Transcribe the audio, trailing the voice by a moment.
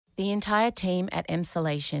The entire team at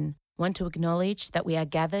Emsolation want to acknowledge that we are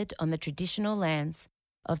gathered on the traditional lands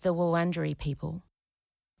of the Wurundjeri people.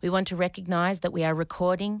 We want to recognise that we are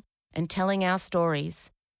recording and telling our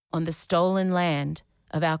stories on the stolen land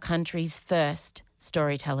of our country's first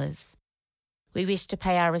storytellers. We wish to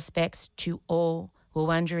pay our respects to all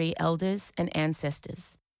Wurundjeri elders and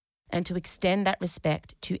ancestors, and to extend that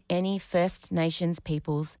respect to any First Nations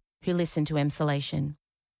peoples who listen to Emsolation.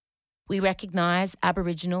 We recognise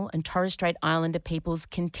Aboriginal and Torres Strait Islander peoples'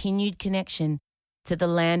 continued connection to the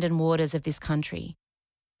land and waters of this country,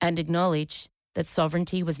 and acknowledge that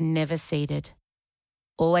sovereignty was never ceded.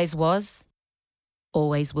 Always was,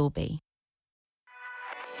 always will be.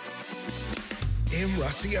 M.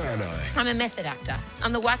 Russiano. I'm a method actor.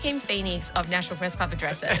 I'm the Joaquin Phoenix of National Press Club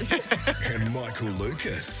addresses. And Michael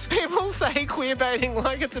Lucas. People say queer baiting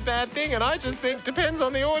like it's a bad thing, and I just think depends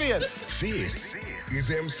on the audience. This is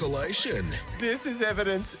Emsolation. This is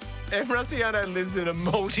evidence M. Russiano lives in a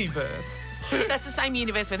multiverse. That's the same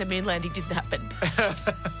universe where the moon landing didn't happen.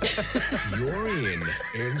 You're in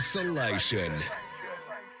Emsolation.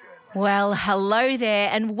 Well, hello there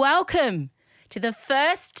and welcome to the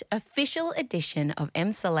first official edition of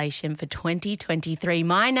Emsolation for 2023.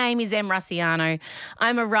 My name is M. Russiano.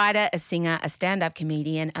 I'm a writer, a singer, a stand-up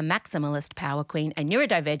comedian, a maximalist power queen, a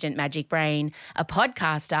neurodivergent magic brain, a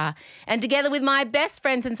podcaster, and together with my best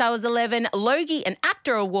friend since I was 11, Logie and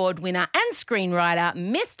Actor Award winner and screenwriter,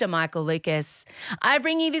 Mr. Michael Lucas, I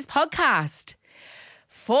bring you this podcast.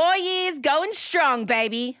 4 years going strong,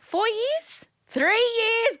 baby. 4 years? 3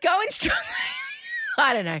 years going strong.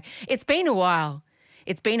 I don't know. It's been a while.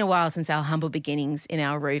 It's been a while since our humble beginnings in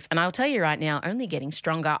our roof. And I'll tell you right now, only getting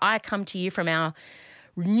stronger. I come to you from our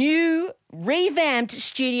new revamped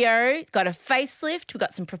studio. Got a facelift. We've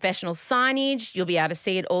got some professional signage. You'll be able to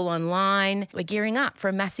see it all online. We're gearing up for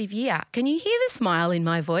a massive year. Can you hear the smile in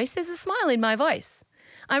my voice? There's a smile in my voice.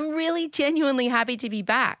 I'm really genuinely happy to be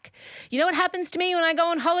back. You know what happens to me when I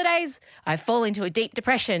go on holidays? I fall into a deep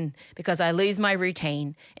depression because I lose my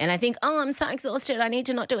routine. And I think, oh, I'm so exhausted, I need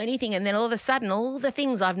to not do anything. And then all of a sudden, all the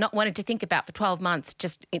things I've not wanted to think about for 12 months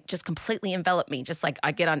just completely envelop me. Just like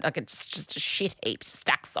I get on, like it's just a shit heap,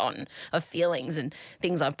 stacks on of feelings and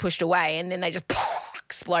things I've pushed away. And then they just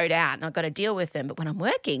explode out and I've got to deal with them. But when I'm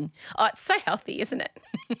working, oh, it's so healthy, isn't it?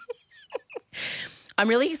 I'm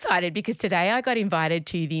really excited because today I got invited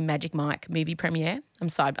to the Magic Mike movie premiere. I'm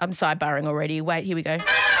sidebarring already. Wait, here we go.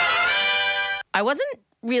 I wasn't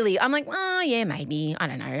really, I'm like, oh, yeah, maybe. I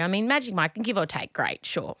don't know. I mean, Magic Mike can give or take. Great,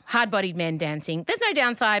 sure. Hard-bodied men dancing. There's no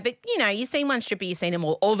downside, but, you know, you've seen one stripper, you've seen them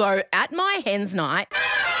all. Although at my hen's night,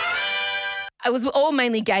 it was all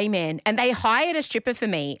mainly gay men, and they hired a stripper for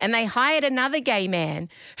me, and they hired another gay man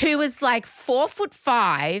who was like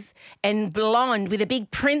 4'5" and blonde with a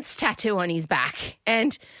big Prince tattoo on his back.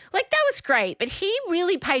 And like that was great, but he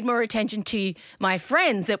really paid more attention to my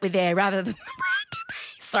friends that were there rather than the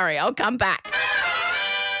bride-to-be. Sorry, I'll come back.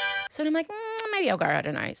 So I'm like, maybe I'll go, I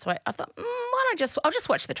don't know. So I thought, why don't I'll just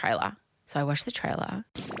watch the trailer. So I watched the trailer.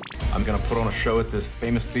 I'm going to put on a show at this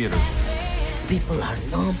famous theater. People are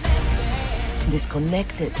numb,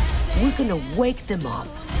 disconnected. We're gonna wake them up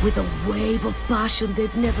with a wave of passion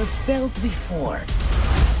they've never felt before.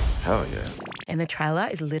 Hell yeah. And the trailer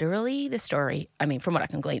is literally the story. I mean, from what I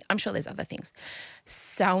can glean, I'm sure there's other things.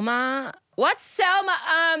 Selma. What's Selma?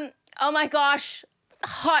 Oh my gosh.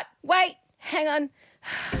 Hot. Wait, hang on.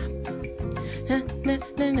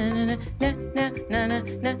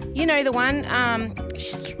 You know the one.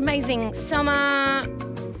 She's amazing. Selma.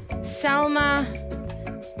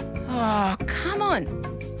 Oh, come on.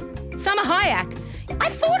 Selma Hayek. I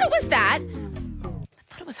thought it was that. I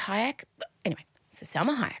thought it was Hayek. Anyway, so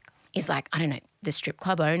Selma Hayek is like, I don't know, the strip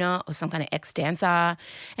club owner or some kind of ex-dancer.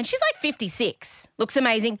 And she's like 56. Looks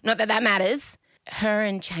amazing. Not that that matters. Her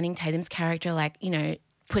and Channing Tatum's character, like, you know,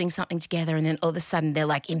 putting something together and then all of a sudden they're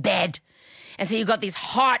like in bed. And so you've got this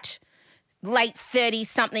hot late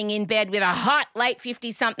 30-something in bed with a hot late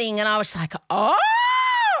 50-something. And I was like, oh.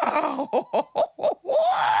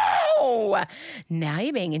 Now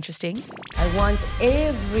you're being interesting. I want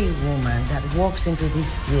every woman that walks into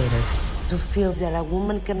this theater to feel that a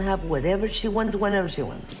woman can have whatever she wants, whenever she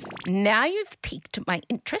wants. Now you've piqued my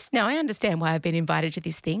interest. Now I understand why I've been invited to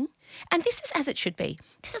this thing. And this is as it should be.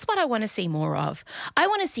 This is what I want to see more of. I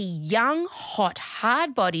want to see young, hot,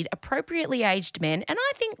 hard-bodied, appropriately aged men, and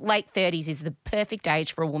I think late 30s is the perfect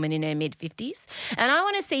age for a woman in her mid-50s, and I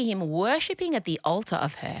want to see him worshipping at the altar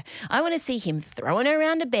of her. I want to see him throwing her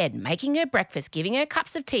around a bed, making her breakfast, giving her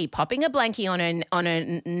cups of tea, popping a blankie on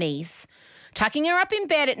her knees, tucking her up in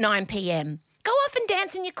bed at 9 p.m. Go off and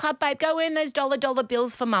dance in your club, babe. Go earn those dollar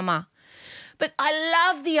bills for mama. But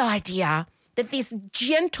I love the idea that this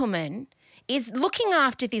gentleman is looking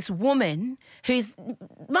after this woman who's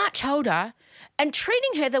much older and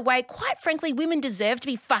treating her the way, quite frankly, women deserve to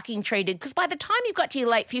be fucking treated, because by the time you've got to your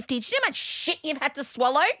late 50s, do you know how much shit you've had to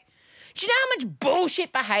swallow? Do you know how much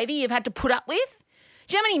bullshit behaviour you've had to put up with?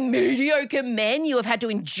 Do you know how many mediocre men you have had to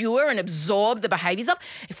endure and absorb the behaviours of?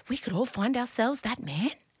 If we could all find ourselves that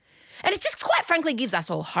man. And it just quite frankly gives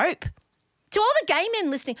us all hope. To all the gay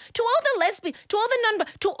men listening, to all the lesbian, to all the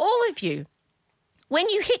to all of you, when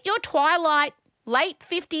you hit your twilight, late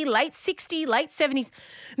 50, late 60, late 70s,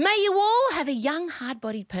 may you all have a young,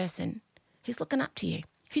 hard-bodied person who's looking up to you,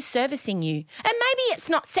 who's servicing you. And maybe it's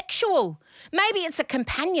not sexual. Maybe it's a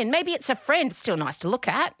companion. Maybe it's a friend. It's still nice to look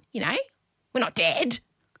at, you know. We're not dead.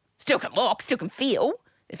 Still can look, still can feel.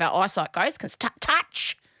 If our eyesight goes, can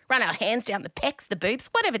touch, run our hands down the pecs, the boobs,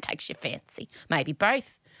 whatever takes your fancy. Maybe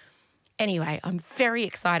both. Anyway, I'm very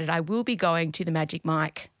excited. I will be going to the Magic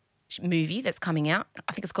Mike movie that's coming out.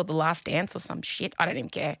 I think it's called The Last Dance or some shit. I don't even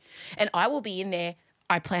care. And I will be in there.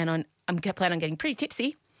 I'm plan on getting pretty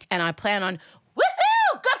tipsy, and I plan on,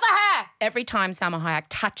 woohoo, good for her, every time Salma Hayek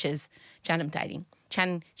touches Channing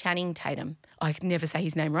Tatum. I can never say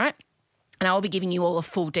his name right. And I will be giving you all a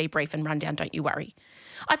full debrief and rundown, don't you worry.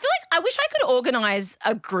 I feel like I wish I could organise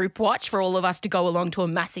a group watch for all of us to go along to a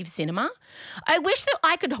massive cinema. I wish that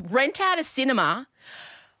I could rent out a cinema.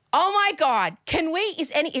 Oh my God,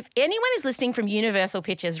 if anyone is listening from Universal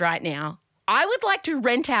Pictures right now, I would like to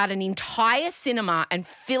rent out an entire cinema and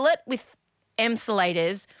fill it with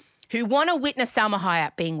emsolators who want to witness Salma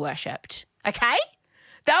Hayek being worshipped, okay?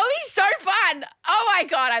 That would be so fun. Oh my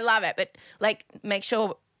God, I love it. But like, make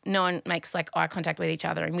sure no one makes like eye contact with each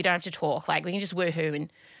other and we don't have to talk. Like, we can just woohoo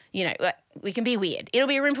and, you know, like, we can be weird. It'll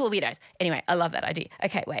be a room full of weirdos. Anyway, I love that idea.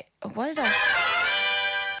 Okay, wait. I'm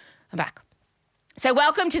back. So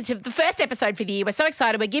welcome to the first episode for the year. We're so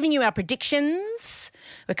excited. We're giving you our predictions.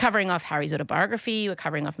 We're covering off Harry's autobiography. We're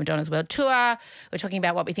covering off Madonna's world tour. We're talking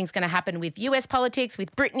about what we think is going to happen with US politics,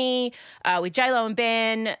 with Britney, with J-Lo and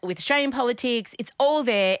Ben, with Australian politics. It's all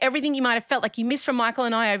there. Everything you might have felt like you missed from Michael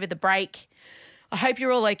and I over the break. I hope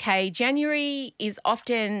you're all okay. January is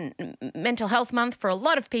often mental health month for a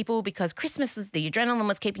lot of people because Christmas was the adrenaline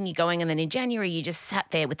was keeping you going, and then in January you just sat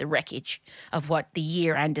there with the wreckage of what the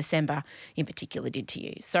year and December in particular did to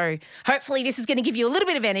you. So hopefully this is going to give you a little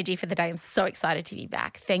bit of energy for the day. I'm so excited to be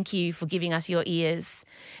back. Thank you for giving us your ears.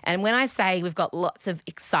 And when I say we've got lots of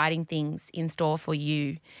exciting things in store for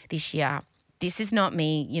you this year, this is not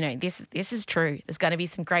me, you know, this is true. There's going to be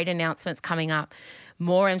some great announcements coming up.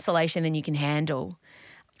 More insulation than you can handle.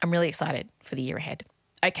 I'm really excited for the year ahead.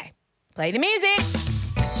 Okay, play the music.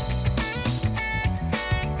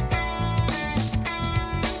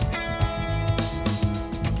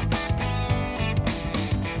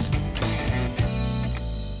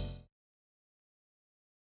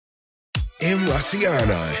 M.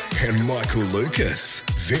 Russiano and Michael Lucas.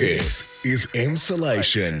 This is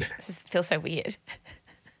Emsolation. This feels so weird.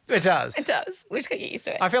 It does. It does. We just got to get used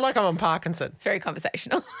to it. I feel like I'm on Parkinson. It's very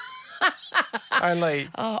conversational. Only.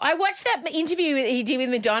 Oh, I watched that interview he did with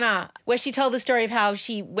Madonna where she told the story of how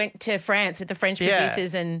she went to France with the French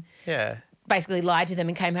producers and basically lied to them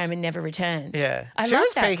and came home and never returned. Yeah. She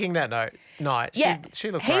was peaking that night. Yeah. She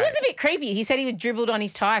looked He great. was a bit creepy. He said he was dribbled on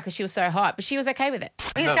his tie because she was so hot, but she was okay with it.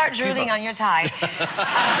 You start drooling on your tie.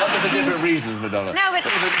 Not for different reasons, Madonna. No, but...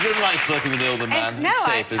 You don't like flirting with the older man. No, It's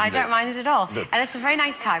safe, isn't I it? don't mind it at all. Good. And it's a very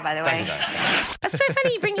nice tie, by the way. Thank you, darling. It's so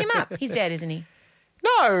funny you bring him up. He's dead, isn't he?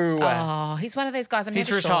 No. Oh, he's one of those guys. I'm He's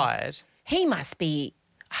never sure. retired. He must be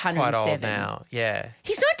 107. Quite old now, yeah.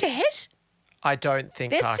 He's not dead. I don't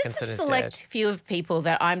think There's Parkinson just a is select dead. few of people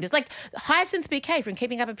that I'm just like, Hyacinth Bouquet from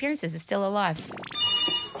Keeping Up Appearances is still alive.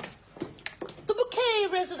 The Bouquet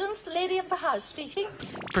residence, the lady of the house speaking.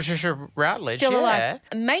 Patricia Routledge, Still yeah. alive.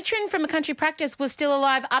 A matron from A Country Practice was still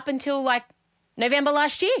alive up until like November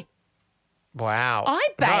last year. Wow.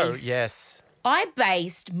 Yes. I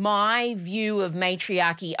based my view of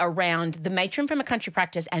matriarchy around the matron from A Country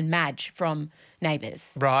Practice and Madge from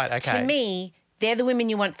Neighbours. Right, okay. To me, they're the women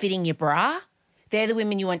you want fitting your bra. They're the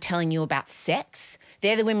women you want telling you about sex.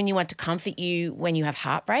 They're the women you want to comfort you when you have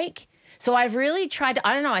heartbreak. So I've really tried to,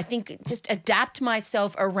 I think just adapt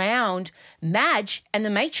myself around Madge and the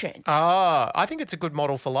matron. Oh, I think it's a good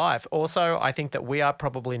model for life. Also, I think that we are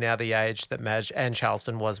probably now the age that Madge Ann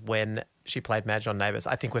Charleston was when she played Madge on Neighbours.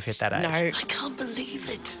 I think we've hit that age. No. I can't believe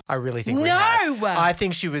it. I really think we No! have. I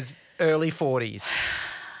think she was early 40s.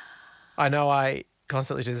 I know I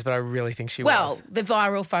constantly do this, but I really think she Well, was. the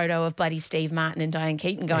viral photo of bloody Steve Martin and Diane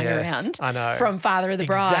Keaton going Yes, around. I know. From Father of the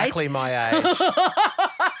Bride. Exactly my age.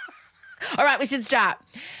 All right, we should start.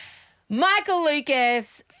 Michael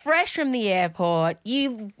Lucas, fresh from the airport.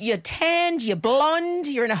 You're tanned, you're blonde,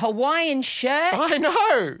 you're in a Hawaiian shirt. I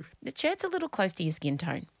know. The shirt's a little close to your skin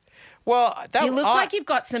tone. Well, You look like you've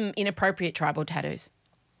got some inappropriate tribal tattoos,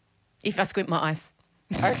 if I squint my eyes.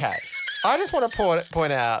 Okay. I just want to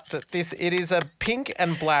point out that it is a pink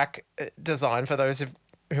and black design for those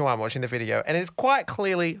who aren't watching the video, and it's quite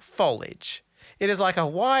clearly foliage. It is like a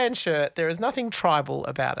Hawaiian shirt. There is nothing tribal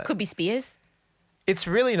about it. Could be spears. It's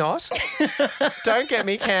really not. Don't get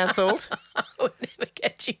me cancelled. I would never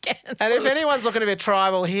get you cancelled. And if anyone's looking to be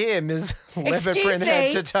tribal here, Ms. Leopard print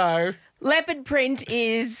head to toe. Leopard print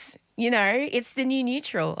is, it's the new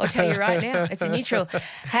neutral. I'll tell you right now. It's a neutral.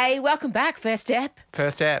 Hey, welcome back. First step.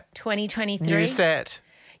 2023. New set.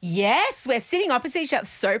 Yes, we're sitting opposite each other.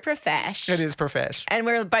 So profesh. It is profesh. And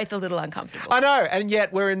we're both a little uncomfortable. I know, and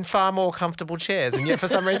yet we're in far more comfortable chairs, and yet for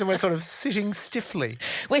some reason we're sort of sitting stiffly.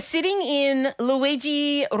 We're sitting in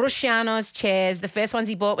Luigi Rusciano's chairs, the first ones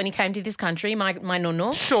he bought when he came to this country, my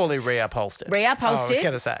nonno. Surely reupholstered. Reupholstered. Oh, I was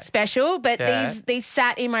going to say. Special, but Yeah. these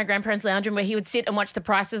sat in my grandparents' lounge room where he would sit and watch The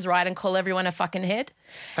Price is Right and call everyone a fucking head.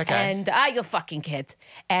 Okay. And, you're fucking kid.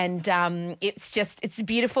 And it's a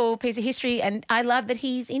beautiful piece of history, and I love that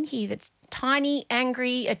he's in here. That's tiny,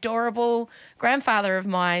 angry, adorable grandfather of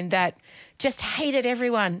mine that just hated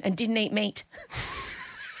everyone and didn't eat meat.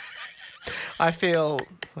 I feel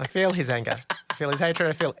his anger. I feel his hatred.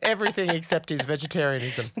 I feel everything except his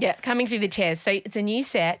vegetarianism. Yeah, coming through the chairs. So it's a new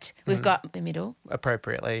set. We've got the middle.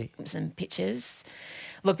 Appropriately. Some pictures.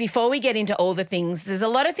 Look, before we get into all the things, there's a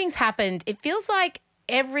lot of things happened. It feels like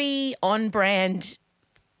every on-brand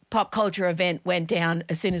pop culture event went down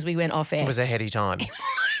as soon as we went off air. It was a heady time.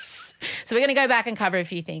 So we're going to go back and cover a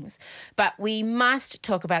few things. But we must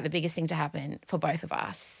talk about the biggest thing to happen for both of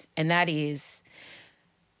us, and that is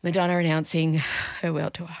Madonna announcing her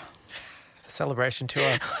world tour. The celebration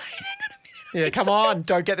tour. Yeah, come on.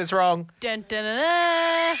 Don't get this wrong. Dun, dun, dun,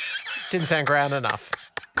 dun. Didn't sound grand enough.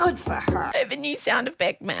 Good for her. I have a new sound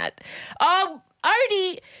effect, Matt. Oh,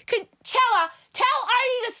 Odie, Chella, tell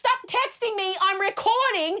Odie to stop texting me. I'm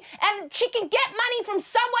recording and she can get money from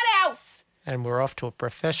someone else. And we're off to a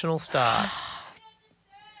professional start.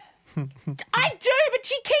 I do, but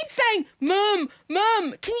she keeps saying, Mum,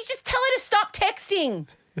 can you just tell her to stop texting?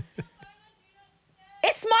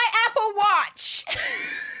 It's my Apple Watch.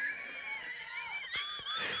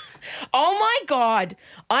 Oh, my God.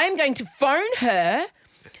 I'm going to phone her.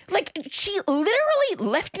 Like, she literally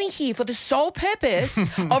left me here for the sole purpose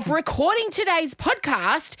of recording today's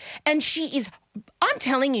podcast, and she is, I'm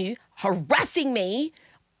telling you, harassing me.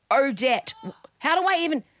 Odette, how do I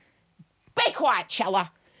even... Be quiet,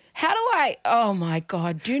 Chella. How do I... Oh, my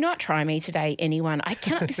God. Do not try me today, anyone. I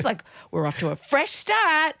cannot... This is like, we're off to a fresh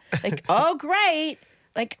start. Like, oh, great.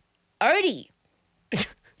 Like, Odie.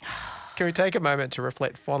 Can we take a moment to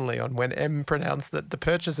reflect fondly on when Em pronounced that the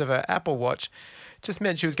purchase of her Apple Watch just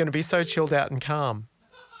meant she was going to be so chilled out and calm?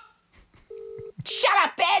 Shut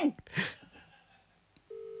up, Ben.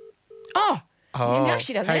 Oh, now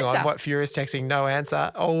she doesn't hang answer. on. What, furious texting, no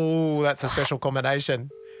answer? Oh, that's a special combination.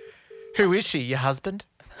 Who is she, your husband?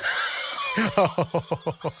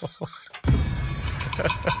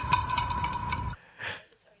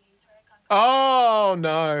 Oh,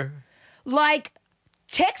 no. Like,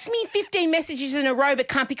 text me 15 messages in a row but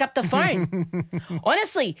can't pick up the phone.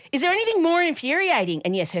 Honestly, is there anything more infuriating?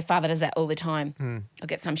 And yes, her father does that all the time. I'll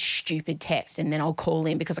get some stupid text and then I'll call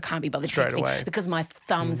in because I can't be bothered Straight texting away. because my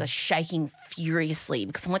thumbs are shaking furiously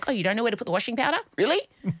because I'm like, oh, you don't know where to put the washing powder? Really?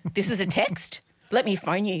 This is a text? Let me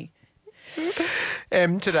phone you.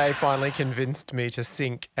 Em today finally convinced me to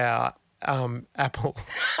sync our Apple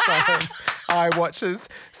phone iWatches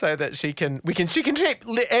so that she can check.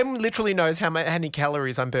 Em literally knows how many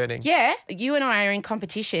calories I'm burning. Yeah, you and I are in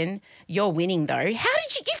competition. You're winning though.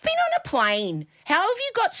 You've been on a plane. How have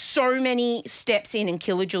you got so many steps in and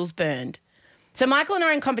kilojoules burned? So Michael and I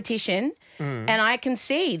are in competition and I can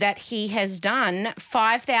see that he has done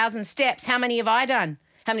 5,000 steps. How many have I done?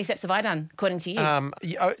 How many steps have I done, according to you?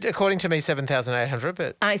 According to me, 7,800.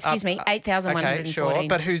 But Excuse me, 8,114. Okay, sure.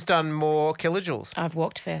 But who's done more kilojoules? I've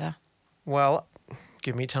walked further. Well,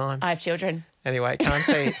 give me time. I have children. Anyway,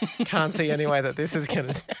 can't see any way that this is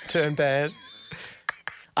going to turn bad.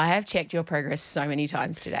 I have checked your progress so many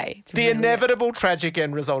times today. It's The really inevitable tragic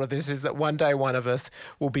end result of this is that one day one of us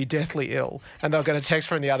will be deathly ill and they'll get a text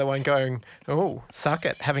from the other one going, oh, suck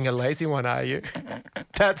it, having a lazy one, are you?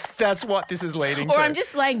 That's what this is leading to. Or I'm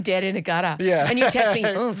just laying dead in a gutter. Yeah. And you text me,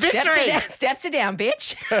 oh, Victory! steps are down,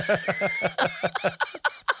 bitch. Oh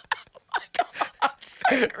my God, I'm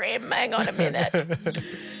so grim. Hang on a minute.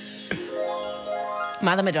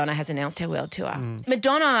 Mother Madonna has announced her world tour.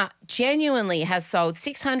 Madonna genuinely has sold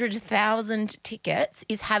 600,000 tickets,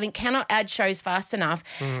 cannot add shows fast enough,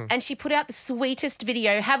 and she put out the sweetest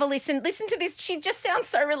video. Have a listen. Listen to this. She just sounds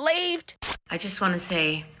so relieved. I just want to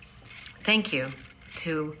say thank you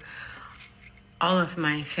to all of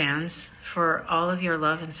my fans for all of your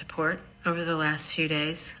love and support over the last few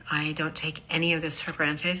days. I don't take any of this for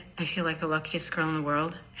granted. I feel like the luckiest girl in the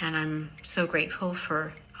world, and I'm so grateful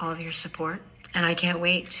for all of your support. And I can't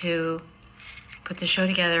wait to put the show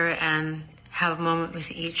together and have a moment with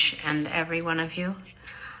each and every one of you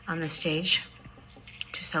on the stage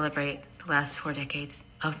to celebrate the last 4 decades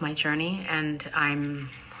of my journey. And I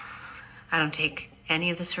don't take any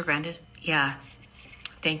of this for granted. Yeah,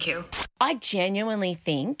 thank you. I genuinely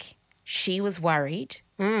think she was worried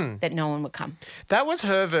that no one would come. That was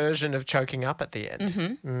her version of choking up at the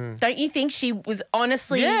end. Don't you think she was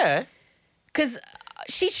honestly... Yeah. Because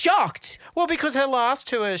she's shocked. Well, because her last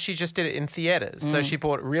tour, she just did it in theatres. So she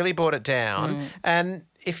really bought it down. And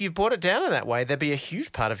if you've bought it down in that way, there'd be a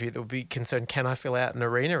huge part of you that would be concerned, can I fill out an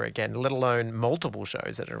arena again, let alone multiple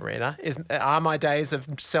shows at an arena? Are my days of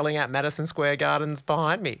selling out Madison Square Gardens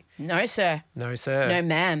behind me? No, sir. No, sir. No,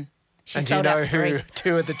 ma'am. She And do you sold know out who 3.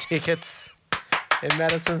 2 of the tickets in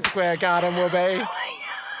Madison Square Garden will be?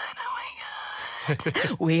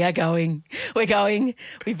 We are going. We're going.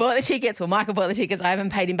 We bought the tickets. Well, Michael bought the tickets. I haven't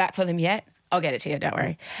paid him back for them yet. I'll get it to you. Don't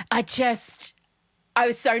worry. I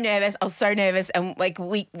was so nervous. And I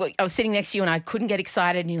was sitting next to you and I couldn't get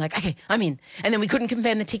excited. And you're like, okay, I'm in. And then we couldn't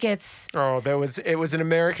confirm the tickets. Oh, it was an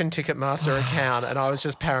American Ticketmaster account, and I was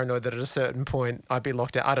just paranoid that at a certain point I'd be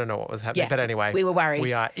locked out. I don't know what was happening, Yeah, but anyway, we were worried.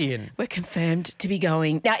 We are in. We're confirmed to be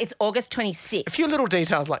going. Now, it's August 26th. A few little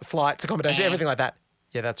details like flights, accommodation, everything like that.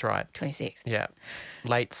 Yeah, that's right. 26th. Yeah,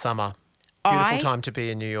 late summer, beautiful time to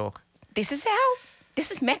be in New York. This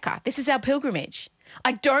is Mecca. This is our pilgrimage.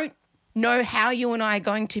 I don't know how you and I are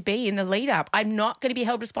going to be in the lead up. I'm not going to be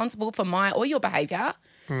held responsible for my or your behaviour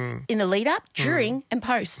in the lead up, during and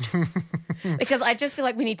post. Because I just feel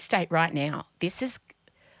like we need to state right now,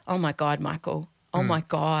 oh my God, Michael. Oh my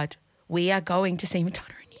God. We are going to see Madonna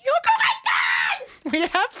in New York. Oh my God. We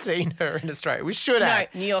have seen her in Australia. We should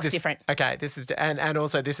have. No, New York's different. Okay, and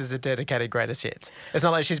also this is a dedicated greatest hits. It's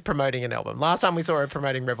not like she's promoting an album. Last time we saw her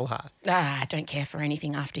promoting Rebel Heart. I don't care for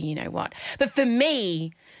anything after you know what. But for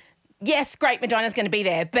me, yes, great, Madonna's going to be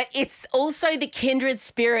there, but it's also the kindred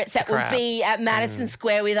spirits that will be at Madison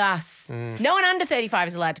Square with us. No one under 35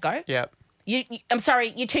 is allowed to go. Yep. I'm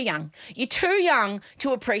sorry, you're too young. You're too young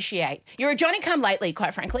to appreciate. You're a Johnny-come-lately,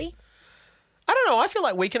 quite frankly. I don't know. I feel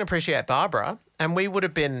like we can appreciate Barbara, and we would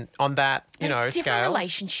have been on that, It's a different scale.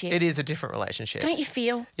 relationship. It is a different relationship. Don't you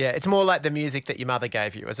feel? Yeah, it's more like the music that your mother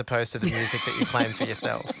gave you as opposed to the music that you claim for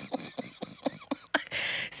yourself.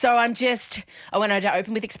 So I want her to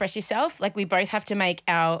open with Express Yourself. Like, we both have to make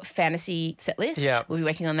our fantasy set list. Yeah. We'll be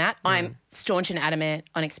working on that. I'm staunch and adamant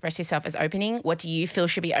on Express Yourself as opening. What do you feel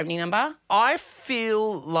should be opening number? I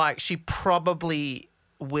feel like she probably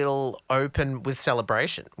will open with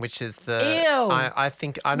Celebration, which is the... Ew. I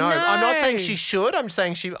think... I know. No. I'm not saying she should. I'm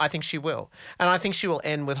saying I think she will. And I think she will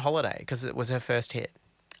end with Holiday because it was her first hit.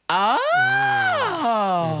 Oh.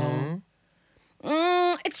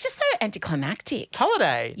 It's just so anticlimactic.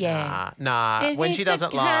 Holiday? Yeah. Nah. When she does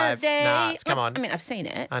it live. Nah, come on. I mean, I've seen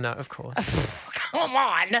it. I know, of course. Come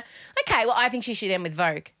on. Okay, well, I think she should end with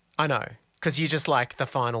Vogue. I know. Because you just like the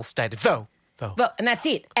final state of Vogue. Well, and that's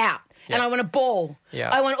it. Out. Yeah. And I want a ball. Yeah.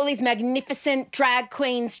 I want all these magnificent drag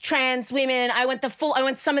queens, trans women. I want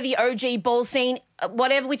some of the OG ball scene,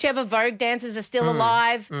 whichever Vogue dancers are still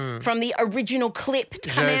alive from the original clip to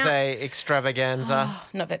come out. Jose Extravaganza.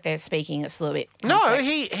 Not that they're speaking, it's a little bit No, complex.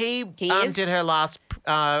 he is? did her last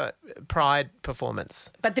Pride performance.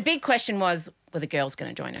 But the big question was, were the girls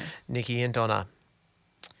going to join her? Nikki and Donna.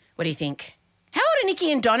 What do you think? How old are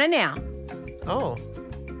Nikki and Donna now? Oh.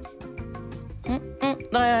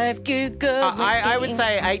 Live Google. I would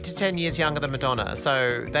say 8 to 10 years younger than Madonna,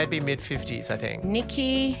 so they'd be mid-50s, I think.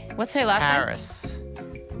 Nikki, what's her last Harris.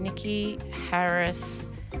 name? Nikki Harris,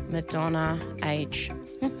 Madonna, age.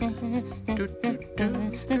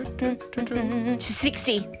 She's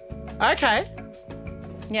 60. Okay.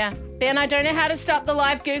 Yeah. Ben, I don't know how to stop the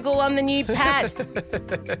live Google on the new pad.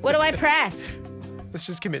 What do I press? Let's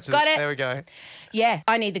just commit to Got it. it. There we go. Yeah,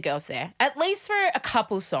 I need the girls there. At least for a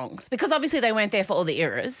couple songs. Because obviously they weren't there for all the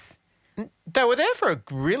eras. They were there for a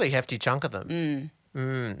really hefty chunk of them.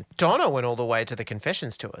 Donna went all the way to the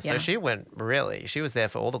Confessions tour, so Yeah. she was there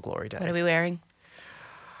for all the glory days. What are we wearing?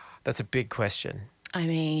 That's a big question. I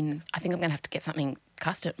mean, I think I'm going to have to get something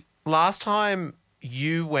custom. Last time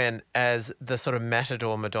you went as the sort of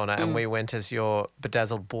matador Madonna and we went as your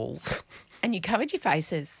bedazzled bulls. And you covered your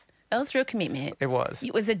faces. That was real commitment. It was.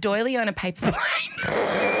 It was a doily on a paper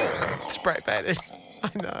plane. Spray painted.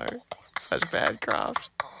 I know. Such bad craft.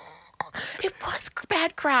 It was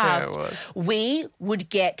bad craft. Yeah, it was. We would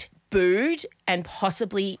get booed and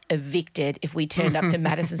possibly evicted if we turned up to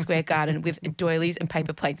Madison Square Garden with doilies and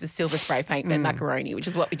paper planes with silver spray paint and macaroni, which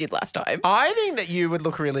is what we did last time. I think that you would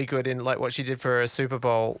look really good in like what she did for a Super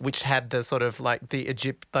Bowl, which had the sort of like the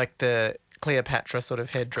the Cleopatra sort of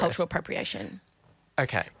headdress. Cultural appropriation.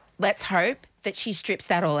 Okay. Let's hope that she strips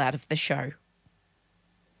that all out of the show.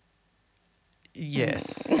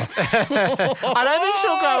 Yes. I don't think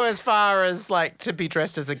she'll go as far as like to be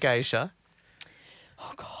dressed as a geisha.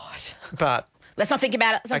 Oh, God. But let's not think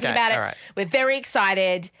about it. Let's not think about it. All right. We're very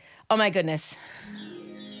excited. Oh, my goodness.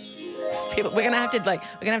 We're gonna have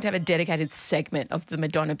to have a dedicated segment of the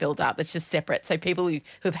Madonna build-up that's just separate, so people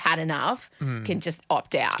who've had enough can just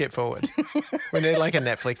opt out. Skip forward. We need like a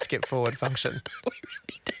Netflix skip forward function. We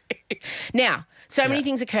really do. Now, so many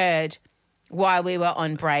things occurred while we were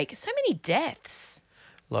on break. So many deaths.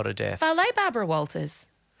 A lot of deaths. Ballet Barbara Walters,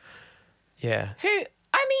 Yeah. who,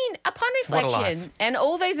 I mean, upon What a reflection life. and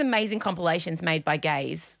all those amazing compilations made by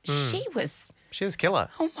gays, she was... She was killer.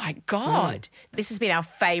 Oh, my God. This has been our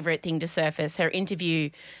favourite thing to surface, her interview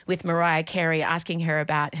with Mariah Carey asking her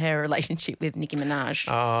about her relationship with Nicki Minaj.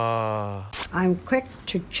 Oh. I'm quick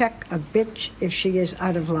to check a bitch if she is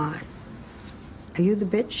out of line. Are you the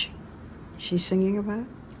bitch she's singing about?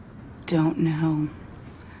 Don't know.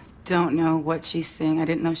 Don't know what she's singing. I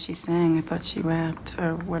didn't know she sang. I thought she rapped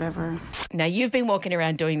or whatever. Now, you've been walking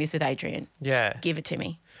around doing this with Adrian. Yeah. Give it to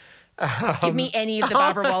me. Give me any of the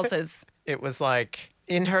Barbara Walters. It was like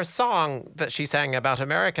in her song that she sang about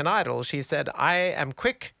American Idol, she said, I am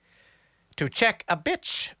quick to check a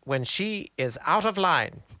bitch when she is out of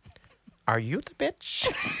line. Are you the bitch?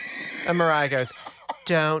 And Mariah goes,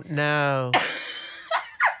 don't know.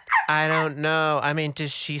 I don't know. I mean,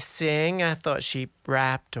 does she sing? I thought she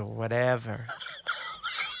rapped or whatever.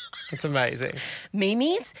 It's amazing.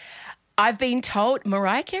 Mimi's, I've been told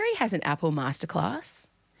Mariah Carey has an Apple Masterclass.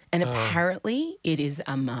 And apparently it is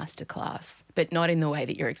a masterclass, but not in the way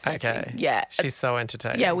that you're expecting. Okay. Yeah. She's so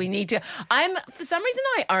entertaining. Yeah, we need to. For some reason,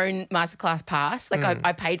 I own Masterclass Pass. Like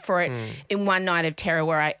I paid for it in one night of terror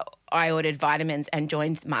where I ordered vitamins and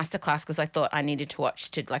joined Masterclass because I thought I needed to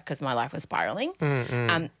watch because my life was spiraling.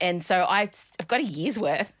 And so I've got a year's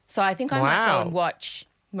worth. So I think I might go and watch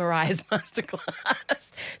Mariah's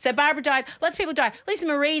Masterclass. So Barbara died. Lots of people died. Lisa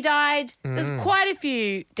Marie died. There's quite a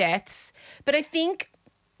few deaths. But I think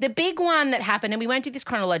the big one that happened, and we won't do this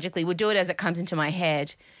chronologically, we'll do it as it comes into my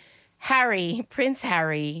head. Prince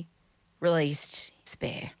Harry released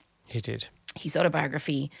Spare. He did. His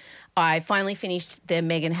autobiography. I finally finished the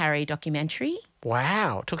Meghan Harry documentary.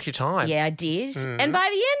 Wow. Took your time. Yeah, I did. And by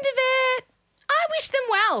the end of it, I wish them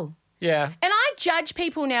well. Yeah. And I judge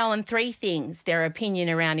people now on three things: their opinion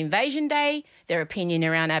around Invasion Day, their opinion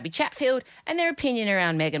around Abby Chatfield, and their opinion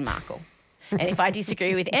around Meghan Markle. And if I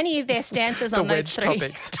disagree with any of their stances on those three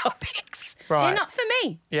topics, they're not for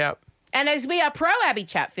me. Yep. And as we are pro Abby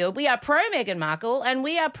Chatfield, we are pro Meghan Markle, and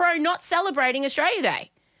we are pro not celebrating Australia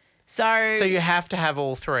Day. So you have to have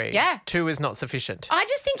all three. Yeah. 2 is not sufficient. I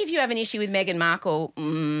just think if you have an issue with Meghan Markle,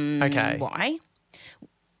 Okay. why?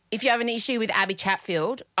 If you have an issue with Abby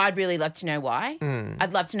Chatfield, I'd really love to know why.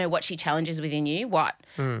 I'd love to know what she challenges within you. What?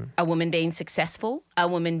 A woman being successful, a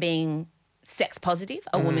woman being sex positive,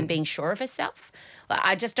 a woman being sure of herself. Like,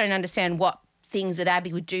 I just don't understand what things that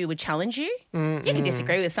Abby would do would challenge you. You can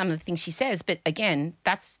disagree with some of the things she says, but again,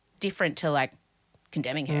 that's different to like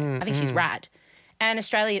condemning her. I think she's rad. And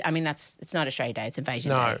Australia, I mean, it's not Australia Day, it's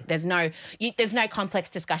Invasion Day. There's no complex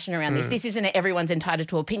discussion around this. This isn't everyone's entitled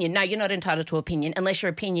to opinion. No, you're not entitled to opinion unless your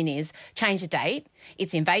opinion is change the date.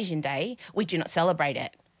 It's Invasion Day. We do not celebrate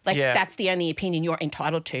it. That's the only opinion you're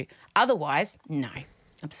entitled to. Otherwise, no.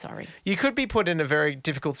 I'm sorry. You could be put in a very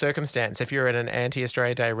difficult circumstance if you're at an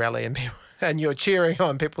anti-Australia Day rally and you're cheering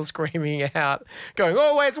on people screaming out, going,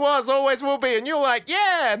 always was, always will be. And you're like,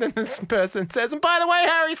 yeah. And then this person says, and by the way,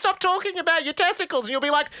 Harry, stop talking about your testicles. And you'll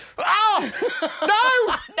be like, oh,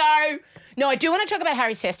 no. No, I do want to talk about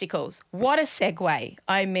Harry's testicles. What a segue.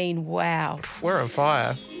 I mean, wow. We're on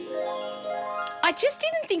fire. I just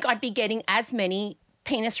didn't think I'd be getting as many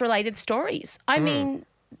penis-related stories. I mean,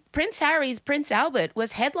 Prince Harry's Prince Albert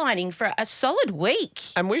was headlining for a solid week.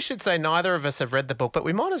 And we should say neither of us have read the book, but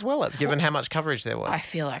we might as well have, given how much coverage there was. I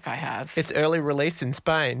feel like I have. It's early release in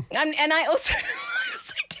Spain. And I also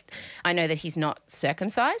did. I know that he's not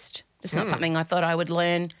circumcised. It's not something I thought I would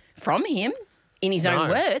learn from him in his own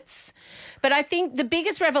words. But I think the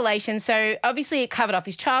biggest revelation, so obviously it covered off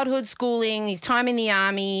his childhood, schooling, his time in the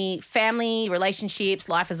army, family, relationships,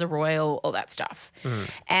 life as a royal, all that stuff.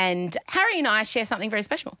 And Harry and I share something very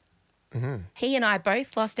special. He and I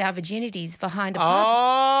both lost our virginities behind a pub.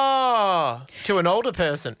 Oh, to an older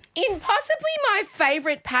person. In possibly my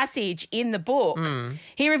favourite passage in the book,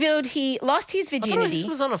 he revealed he lost his I thought virginity this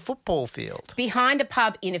was on a football field. behind a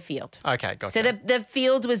pub in a field. Okay, gotcha. So the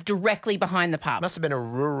field was directly behind the pub. Must have been a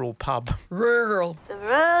rural pub. Rural. The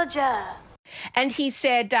Roger. And he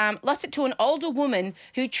said lost it to an older woman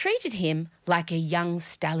who treated him like a young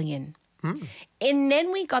stallion. And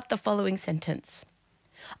then we got the following sentence.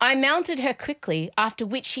 I mounted her quickly, after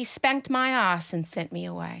which she spanked my ass and sent me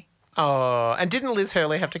away. Oh, and didn't Liz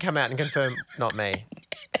Hurley have to come out and confirm, not me?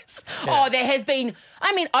 Yes. Yeah. Oh, there has been,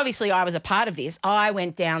 I mean, obviously I was a part of this. I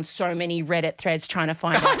went down so many Reddit threads trying to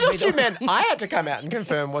find out. I thought you meant I had to come out and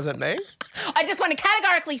confirm wasn't me. I just want to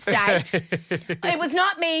categorically state it was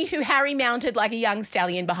not me who Harry mounted like a young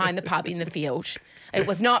stallion behind the pub in the field. It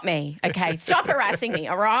was not me, okay? Stop harassing me,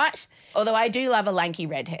 all right? Although I do love a lanky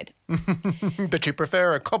redhead. But you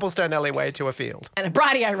prefer a cobblestone alleyway to a field. And a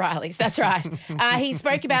Bridie O'Reilly's, that's right. He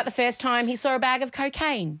spoke about the first time he saw a bag of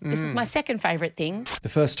cocaine. This is my second favourite thing. The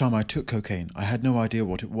first time I took cocaine, I had no idea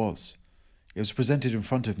what it was. It was presented in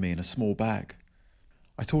front of me in a small bag.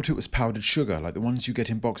 I thought it was powdered sugar, like the ones you get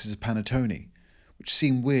in boxes of Panettone, which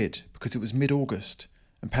seemed weird because it was mid-August,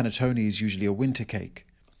 and Panettone is usually a winter cake.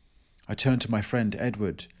 I turned to my friend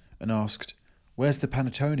Edward and asked, "Where's the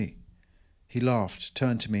Panettone?" He laughed,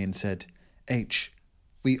 turned to me and said, "H,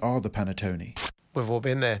 we are the Panettone." We've all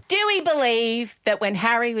been there. Do we believe that when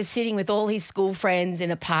Harry was sitting with all his school friends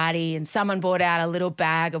in a party and someone brought out a little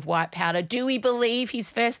bag of white powder, do we believe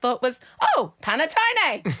his first thought was, oh,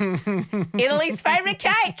 Panettone, Italy's favourite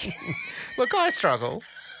cake? Look, I struggle.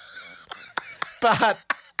 But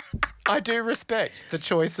I do respect the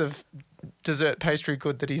choice of dessert pastry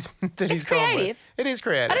good that he's gone creative. with. It is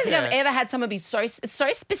creative. I don't think I've ever had someone be so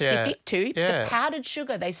specific to Yeah. the powdered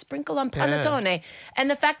sugar they sprinkle on panettone. And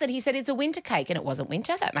the fact that he said it's a winter cake and it wasn't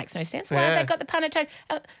winter, that makes no sense. Why have they got the panettone?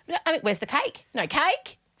 I mean, where's the cake? No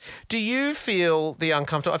cake? Do you feel the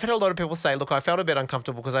uncomfortable? I've had a lot of people say, look, I felt a bit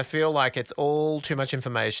uncomfortable because I feel like it's all too much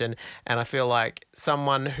information and I feel like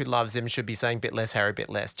someone who loves him should be saying bit less, Harry, bit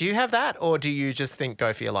less. Do you have that, or do you just think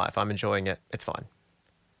go for your life? I'm enjoying it. It's fine.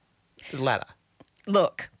 The latter.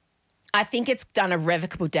 Look, I think it's done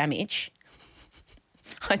irrevocable damage.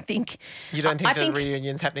 I think... You don't think the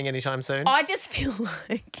reunion's happening anytime soon? I just feel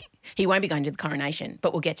like he won't be going to the coronation,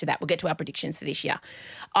 but we'll get to that. We'll get to our predictions for this year.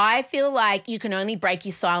 I feel like you can only break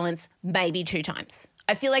your silence maybe 2 times.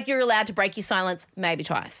 I feel like you're allowed to break your silence maybe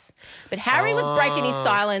twice. But Harry was breaking his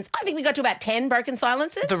silence. I think we got to about 10 broken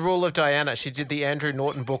silences. The Rule of Diana. She did the Andrew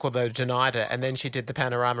Norton book, although denied it, and then she did the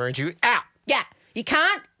Panorama interview. Out! Yeah. You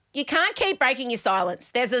can't keep breaking your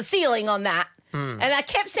silence. There's a ceiling on that. And I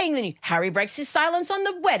kept seeing the new Harry breaks his silence on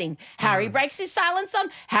the wedding. Harry breaks his silence on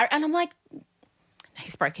Harry. And I'm like,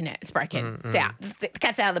 he's broken it. It's broken. It's out. The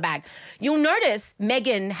cat's out of the bag. You'll notice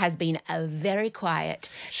Meghan has been very quiet.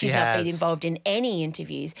 She's not been involved in any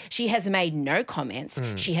interviews. She has made no comments.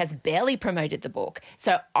 She has barely promoted the book.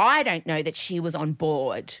 So I don't know that she was on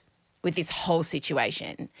board with this whole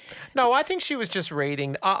situation. No, I think she was just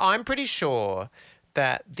reading. I'm pretty sure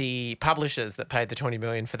that the publishers that paid the $20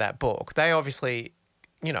 million for that book, they obviously,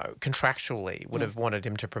 contractually would have wanted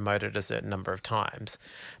him to promote it a certain number of times.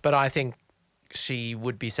 But I think she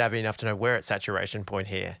would be savvy enough to know we're at saturation point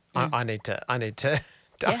here. I need to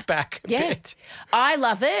duck back a bit. I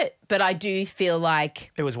love it, but I do feel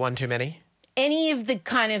like it was one too many. Any of the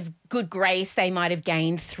kind of good grace they might have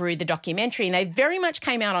gained through the documentary, and they very much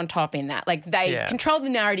came out on top in that. Like they controlled the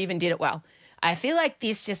narrative and did it well. I feel like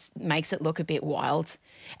this just makes it look a bit wild.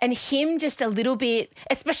 And him just a little bit,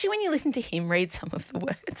 especially when you listen to him read some of the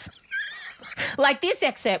words. Like this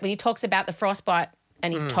excerpt when he talks about the frostbite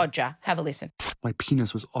and his todger. Have a listen. My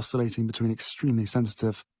penis was oscillating between extremely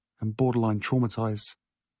sensitive and borderline traumatized.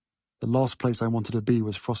 The last place I wanted to be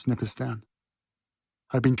was Frostnipistan.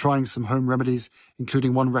 I'd been trying some home remedies,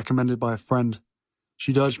 including one recommended by a friend.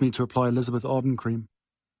 She'd urged me to apply Elizabeth Arden cream.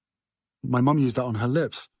 My mum used that on her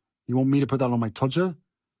lips. You want me to put that on my todger?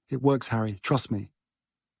 It works, Harry. Trust me.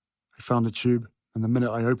 I found a tube, and the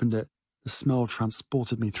minute I opened it, the smell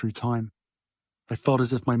transported me through time. I felt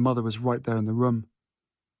as if my mother was right there in the room.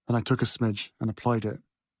 Then I took a smidge and applied it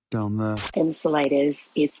down there. Insulators,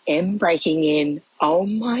 it's M breaking in. Oh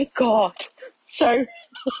my God. So,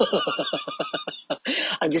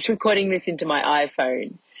 I'm just recording this into my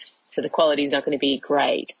iPhone, so the quality is not going to be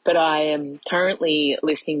great. But I am currently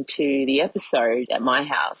listening to the episode at my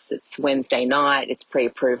house. It's Wednesday night. It's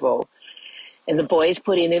pre-approval. And the boys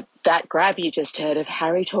put in that grab you just heard of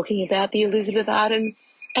Harry talking about the Elizabeth Arden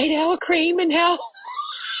 8-hour cream and how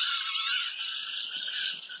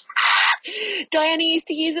Diana used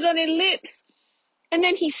to use it on her lips. And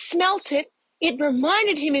then he smelt it. It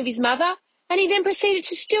reminded him of his mother, and he then proceeded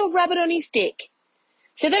to still rub it on his dick.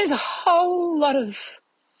 So there's a whole lot of,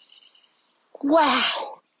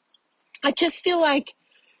 wow. I just feel like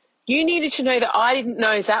you needed to know that I didn't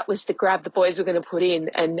know that was the grab the boys were going to put in.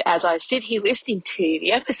 And as I sit here listening to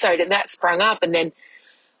the episode and that sprung up, and then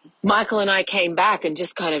Michael and I came back and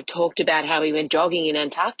just kind of talked about how we went jogging in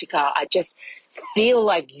Antarctica, I just feel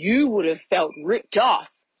like you would have felt ripped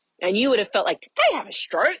off and you would have felt like, did they have a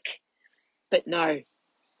stroke? But no,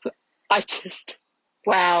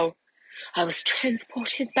 wow. I was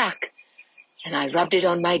transported back and I rubbed it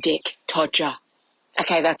on my dick. Todger.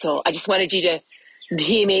 Okay, that's all. I just wanted you to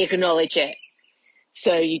hear me acknowledge it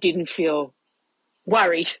so you didn't feel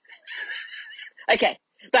worried. Okay,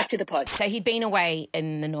 back to the pod. So he'd been away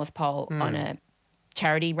in the North Pole on a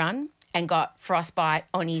charity run and got frostbite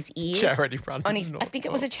on his ears. Charity run. I think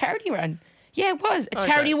it was a charity run. Yeah, it was. A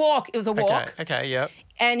charity walk. It was a walk. Okay, yep.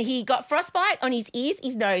 And he got frostbite on his ears,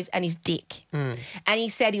 his nose and his dick. And he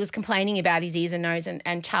said he was complaining about his ears and nose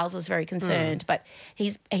and Charles was very concerned. But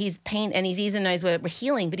his pain and his ears and nose were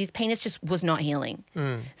healing, but his penis just was not healing.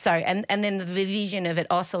 So and then the vision of it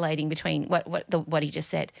oscillating between what he just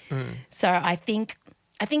said. So I think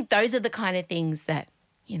those are the kind of things that,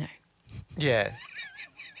 you know. Yeah.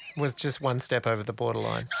 Was just one step over the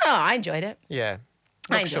borderline. Oh, I enjoyed it. Yeah.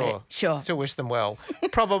 I enjoyed it. Sure. Still wish them well.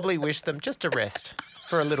 Probably wish them just a rest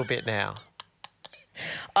for a little bit now.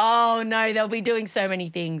 Oh, no, they'll be doing so many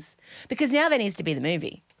things. Because now there needs to be the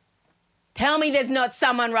movie. Tell me there's not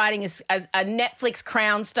someone writing a Netflix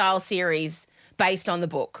Crown-style series based on the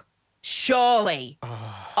book. Surely.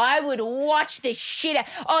 I would watch the shit out.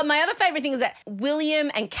 Oh, my other favourite thing is that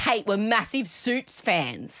William and Kate were massive Suits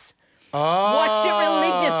fans. Watched it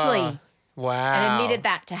religiously. Wow. And admitted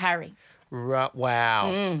that to Harry.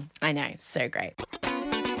 Wow. I know. So great.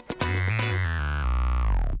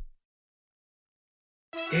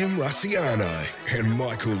 M. Russiano and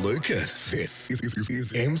Michael Lucas. This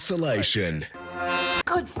is Emsolation.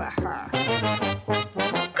 Good for her.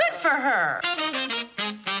 Good for her.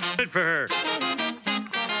 Good for her.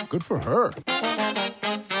 Good for her.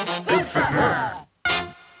 Good for her.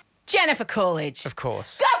 Jennifer Coolidge. Of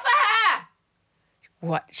course. Go for her!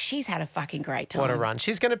 What? She's had a fucking great time. What a run.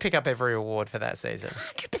 She's going to pick up every award for that season.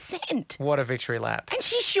 100%. What a victory lap. And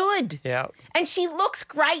she should. Yeah. And she looks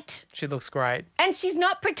great. She looks great. And she's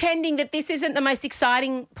not pretending that this isn't the most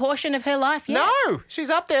exciting portion of her life yet. No, she's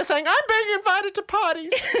up there saying, I'm being invited to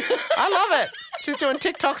parties. I love it. She's doing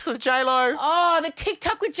TikToks with J-Lo. Oh, the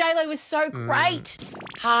TikTok with J-Lo was so great.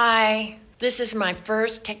 Hi, this is my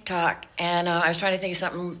first TikTok, and I was trying to think of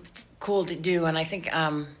something cool to do, and I think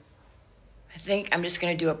I'm just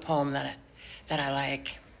gonna do a poem that I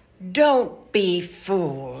like. Don't be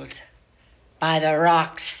fooled by the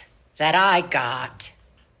rocks that I got.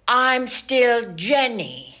 I'm still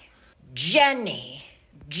Jenny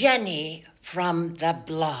from the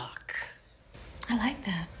block. I like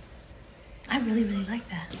that. I really, really like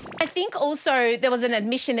that. I think also there was an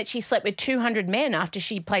admission that she slept with 200 men after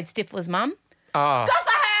she played Stifler's mum. Oh. Go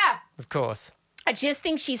for her! Of course. I just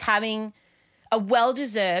think she's having a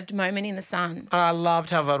well-deserved moment in the sun. And I loved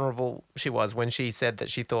how vulnerable she was when she said that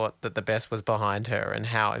she thought that the best was behind her and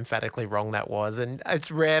how emphatically wrong that was. And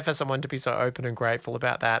it's rare for someone to be so open and grateful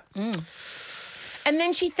about that. And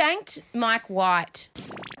then she thanked Mike White.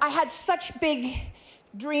 I had such big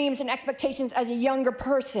dreams and expectations as a younger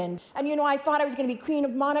person. And, you know, I thought I was going to be Queen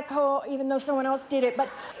of Monaco, even though someone else did it. But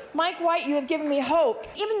Mike White, you have given me hope.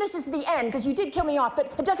 Even this is the end, because you did kill me off,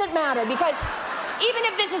 but it doesn't matter, because even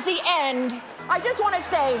if this is the end, I just want to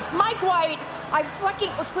say, Mike White, I fucking...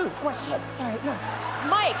 Oh, shit, sorry, no.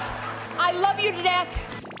 Mike, I love you to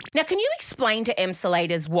death. Now, can you explain to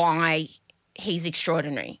Emsolators why he's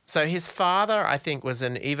extraordinary? So his father, I think, was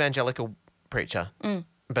an evangelical preacher,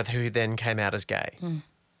 but who then came out as gay.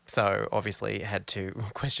 So obviously had to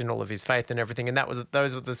question all of his faith and everything, and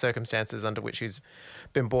those were the circumstances under which he's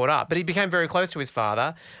been brought up. But he became very close to his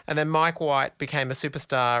father, and then Mike White became a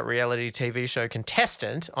superstar reality TV show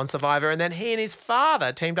contestant on Survivor, and then he and his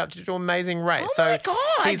father teamed up to do Amazing Race. Oh my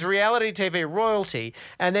God! He's reality TV royalty,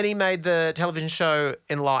 and then he made the television show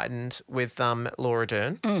Enlightened with Laura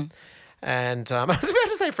Dern. And I was about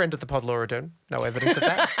to say friend of the pod, Laura Dern. No evidence of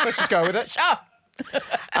that. Let's just go with it. Sure.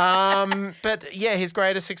 But yeah, his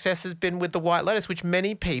greatest success has been with The White Lotus, which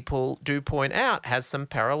many people do point out has some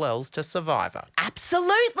parallels to Survivor.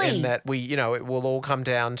 Absolutely. In that it will all come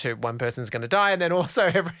down to one person's going to die, and then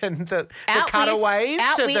also the Outwit, cutaways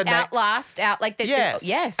to the outlast,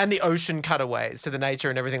 yes, and the ocean cutaways to the nature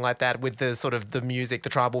and everything like that, with the sort of the music, the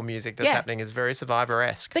tribal music that's happening is very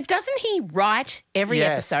Survivor-esque. But doesn't he write every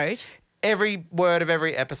episode? Every word of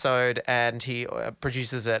every episode, and he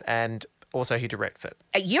produces it, and also he directs it.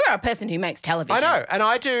 You're a person who makes television. I know, and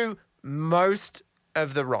I do most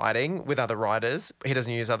of the writing with other writers. He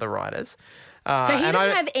doesn't use other writers. So he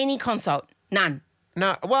doesn't have any consult? None?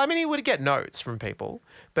 No. Well, I mean, he would get notes from people,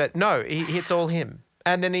 but no, it's all him.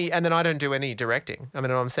 And then I don't do any directing. I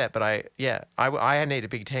mean, I'm set, but I need a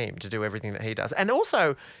big team to do everything that he does. And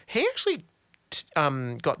also, he actually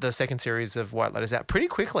got the second series of White Lotus out pretty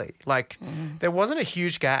quickly. Like, there wasn't a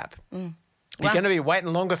huge gap. You're going to be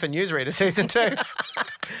waiting longer for Newsreader season 2.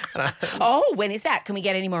 When is that? Can we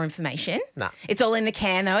get any more information? No. It's all in the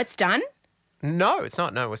can, though. It's done? No, it's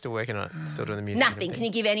not. No, we're still working on it. Still doing the music. Nothing. Can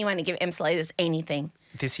you give anyone to give Emcelators anything?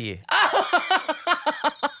 This year.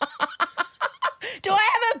 Do I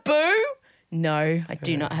have a boo? No, I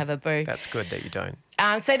do not have a boo. That's good that you don't.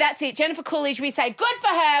 So that's it. Jennifer Coolidge, we say good for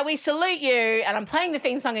her. We salute you. And I'm playing the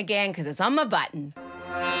theme song again because it's on my button.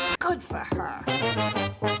 Good for her.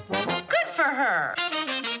 Good for her.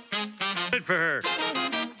 Good for her.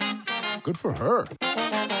 Good for her.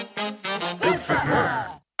 Good for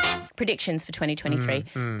her. Predictions for 2023.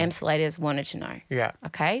 Emcelators wanted to know. Yeah.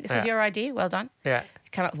 Okay, this is your idea. Well done. Yeah.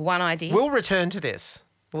 Come up with one idea. We'll return to this.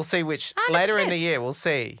 We'll see which. 100%. Later in the year, we'll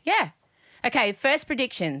see. Yeah. Okay, first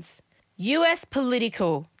predictions. US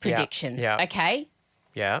political predictions. Yeah. Okay?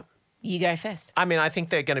 Yeah. You go first. I mean, I think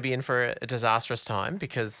they're going to be in for a disastrous time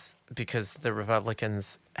because the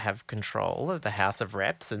Republicans have control of the House of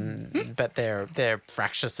Reps, but they're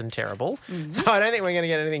fractious and terrible. So I don't think we're going to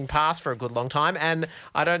get anything passed for a good long time, and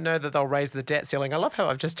I don't know that they'll raise the debt ceiling. I love how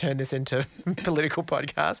I've just turned this into a political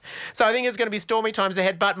podcast. So I think it's going to be stormy times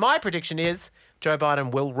ahead, but my prediction is Joe Biden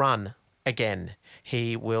will run again.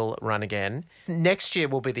 He will run again. Next year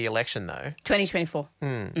will be the election, though. 2024.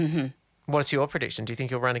 What's your prediction? Do you think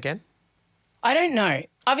he'll run again? I don't know.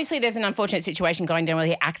 Obviously, there's an unfortunate situation going down where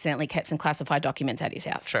he accidentally kept some classified documents at his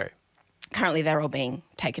house. True. Currently, they're all being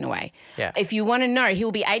taken away. Yeah. If you want to know, he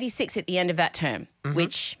will be 86 at the end of that term,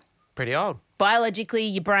 which... Pretty old. Biologically,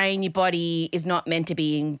 your brain, your body is not meant to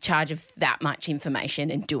be in charge of that much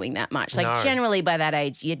information and doing that much. Like generally by that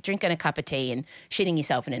age, you're drinking a cup of tea and shitting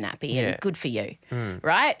yourself in a nappy and good for you,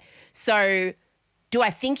 right? So do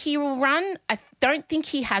I think he will run? I don't think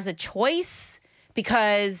he has a choice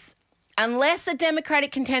because unless a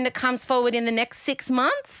Democratic contender comes forward in the next 6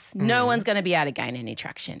 months, no one's going to be able to gain any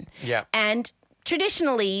traction. Yeah. And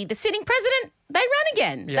traditionally, the sitting president, they run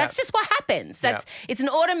again. Yeah. That's just what happens. It's an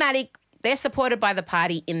automatic. They're supported by the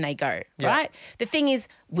party, in they go, right? The thing is,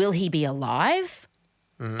 will he be alive?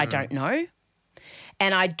 I don't know.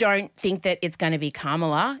 And I don't think that it's going to be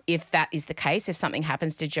Kamala if that is the case, if something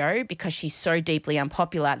happens to Joe, because she's so deeply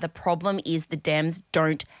unpopular. The problem is the Dems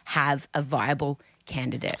don't have a viable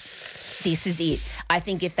candidate. This is it. I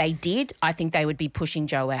think if they did, I think they would be pushing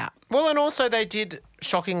Joe out. Well, and also they did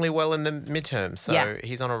shockingly well in the midterms, so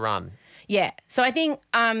he's on a run. Yeah. So I think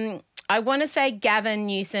I want to say Gavin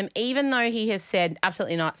Newsom, even though he has said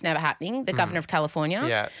absolutely not, it's never happening, the governor of California.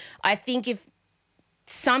 Yeah. I think if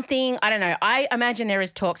something, I don't know, I imagine there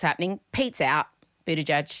is talks happening. Pete's out.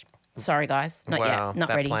 Buttigieg. Sorry, guys. Not yet. Not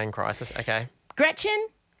ready. That plane crisis. Okay. Gretchen.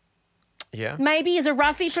 Yeah. Maybe as a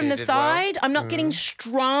roughie from the side. Well. I'm not getting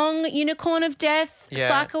strong unicorn of death,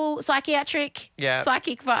 psychiatric,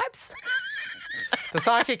 psychic vibes. The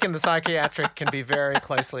psychic and the psychiatric can be very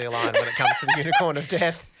closely aligned when it comes to the unicorn of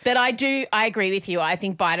death. But I agree with you. I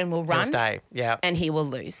think Biden will run. He'll stay, yeah. And he will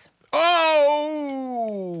lose.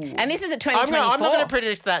 Oh! And this is at 2024. I'm not going to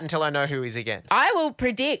predict that until I know who he's against. I will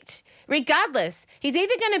predict, regardless, he's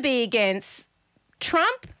either going to be against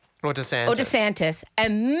Trump or DeSantis.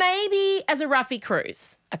 And maybe as a roughie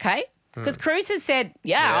Cruz, okay? Because Cruz has said,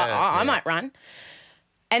 I might run.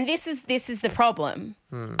 And this is the problem.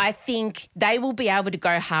 I think they will be able to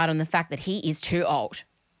go hard on the fact that he is too old.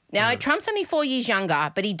 Now, Trump's only 4 years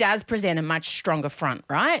younger, but he does present a much stronger front,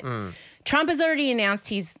 right? Trump has already announced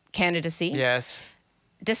his candidacy. Yes.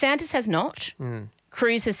 DeSantis has not.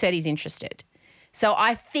 Cruz has said he's interested. So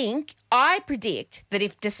I predict that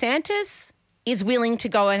if DeSantis is willing to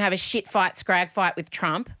go and have a shit fight, scrag fight with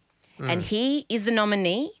Trump, and he is the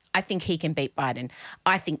nominee, I think he can beat Biden.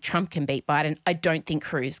 I think Trump can beat Biden. I don't think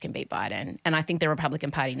Cruz can beat Biden. And I think the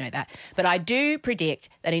Republican Party know that. But I do predict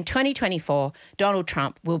that in 2024, Donald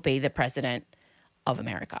Trump will be the president of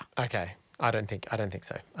America. Okay. I don't think so. I don't think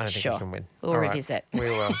Sure. he can win. We'll All right. revisit. We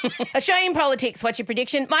will. Australian politics, what's your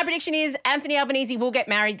prediction? My prediction is Anthony Albanese will get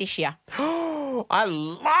married this year. I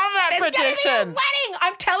love that There's prediction. There's going to be a wedding,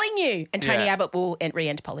 I'm telling you. And Tony Yeah. Abbott will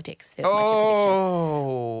re-enter politics. There's my two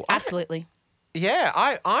predictions. Absolutely. Yeah,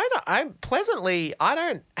 I pleasantly, I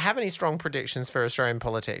don't have any strong predictions for Australian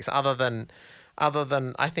politics other than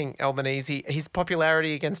I think Albanese, his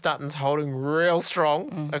popularity against Dutton's holding real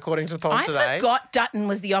strong, according to the polls today. I forgot Dutton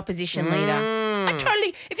was the opposition leader.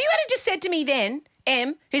 If you had just said to me then,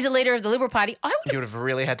 who's a leader of the Liberal Party, I would You would have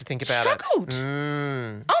really had to think about struggled. it.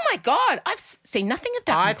 Oh my God, I've seen nothing of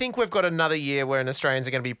Dutton. I think we've got another year where Australians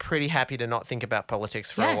are going to be pretty happy to not think about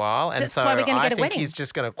politics for a while. And That's why we're going to get a think wedding. he's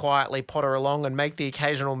just going to quietly potter along and make the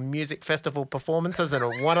occasional music festival performances. And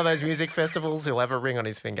at one of those music festivals, he'll have a ring on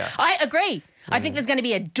his finger. I agree. I think there's going to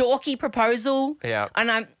be a dorky proposal. Yeah.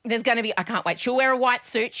 And there's going to be, I can't wait. She'll wear a white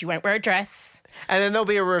suit. She won't wear a dress. And then there'll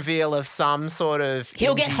be a reveal of some sort of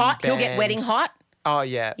He'll get indie hot. He'll get band. wedding hot. Oh,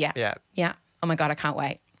 yeah. Yeah. Oh my God, I can't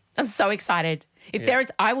wait. I'm so excited. If there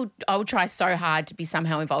is, I will try so hard to be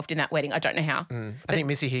somehow involved in that wedding. I don't know how. I think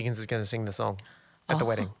Missy Higgins is going to sing the song at the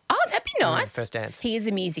wedding. Oh, that'd be nice. First dance. He is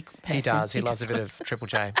a music person. He does. He loves a bit of Triple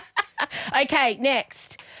J. Okay,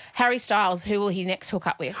 next. Harry Styles. Who will he next hook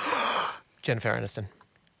up with? Jennifer Aniston.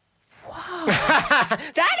 Wow.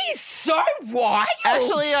 That is so wild.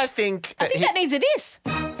 Actually, I think that needs a this.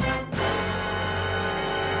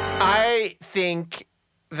 I think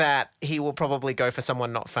that he will probably go for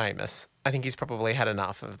someone not famous. I think he's probably had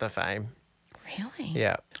enough of the fame. Really?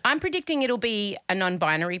 Yeah. I'm predicting it'll be a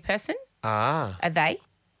non-binary person. Ah. A they.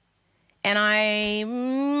 And I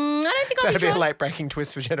don't think I'll That'd be be a late-breaking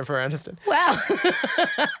twist for Jennifer Aniston. Well.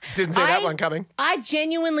 Didn't see that one coming. I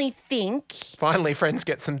genuinely think... Finally, Friends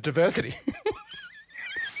get some diversity.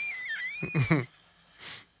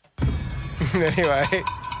 Anyway.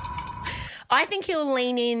 I think he'll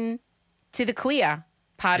lean in to the queer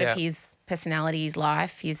part of his personality, his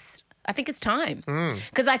life. I think it's time.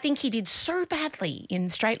 Because I think he did so badly in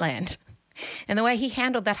Straightland. And the way he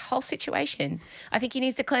handled that whole situation, I think he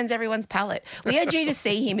needs to cleanse everyone's palate. We are due to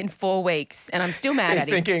see him in 4 weeks, and I'm still mad He's at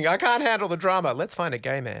him. thinking, I can't handle the drama. Let's find a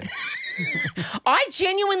gay man. I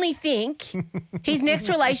genuinely think his next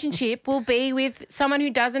relationship will be with someone who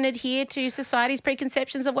doesn't adhere to society's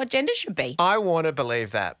preconceptions of what gender should be. I want to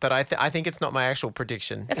believe that, but I think it's not my actual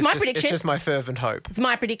prediction. It's my prediction. It's just my fervent hope. It's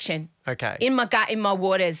my prediction. Okay. In my gut, in my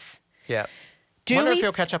waters. Yeah. Wonder if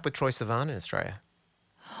he'll catch up with Troye Sivan in Australia.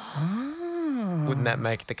 Wouldn't that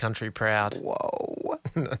make the country proud? Whoa.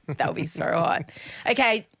 That would be so hot.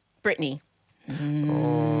 Okay, Brittany.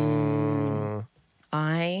 I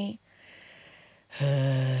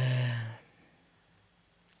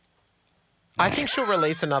think she'll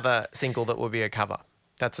release another single that will be a cover.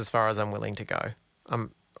 That's as far as I'm willing to go. The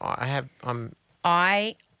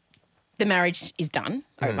marriage is done,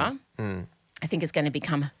 over. I think it's going to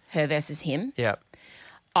become her versus him. Yeah.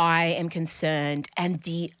 I am concerned, and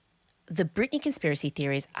the Britney conspiracy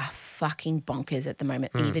theories are fucking bonkers at the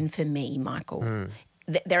moment, even for me, Michael.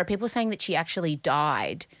 There are people saying that she actually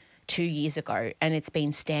died 2 years ago and it's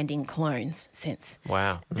been standing clones since.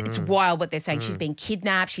 Wow. It's wild what they're saying. She's been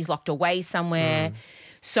kidnapped. She's locked away somewhere.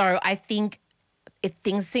 So I think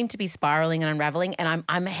things seem to be spiraling and unraveling, and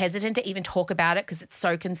I'm hesitant to even talk about it because it's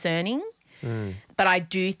so concerning. But I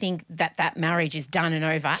do think that marriage is done and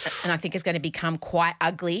over, and I think it's going to become quite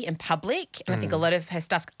ugly and public. And I think a lot of her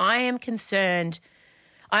stuff. I am concerned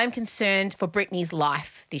for Britney's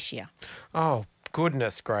life this year. Oh,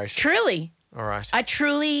 goodness gracious. Truly. All right. I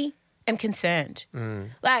truly am concerned.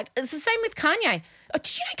 Like, it's the same with Kanye. Oh,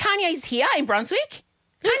 did you know Kanye's here in Brunswick?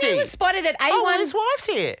 Kanye was spotted at A1. Oh, well, his wife's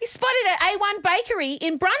here. He's spotted at A1 Bakery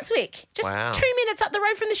in Brunswick, just 2 minutes up the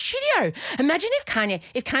road from the studio. Imagine if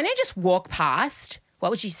Kanye just walked past,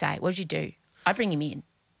 what would you say? What would you do? I'd bring him in.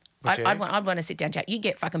 I'd want to sit down chat. You'd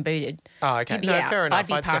get fucking booted. Oh, okay. He'd be No, out. fair enough. I'd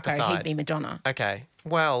be I'd step Paco. aside. He'd be Madonna. Okay.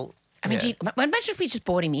 Well, I mean, imagine if we just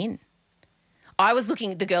brought him in. I was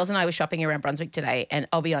looking, the girls and I were shopping around Brunswick today, and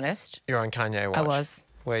I'll be honest. You're on Kanye watch. I was.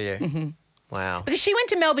 Were you? Mm-hmm. Wow. Because she went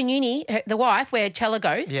to Melbourne Uni, the wife, where Chella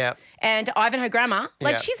goes. Yeah. And Ivanhoe Grammar.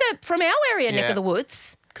 Like, she's from our area, neck of the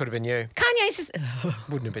woods. Could have been you. Kanye's just...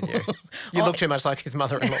 Wouldn't have been you. You look too much like his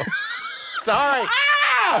mother-in-law. Sorry.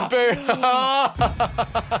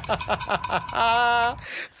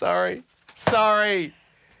 Sorry.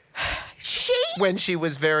 When she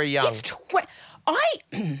was very young.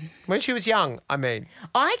 When she was young, I mean.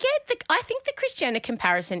 I think the Kris Jenner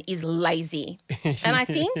comparison is lazy. And I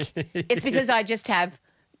think it's because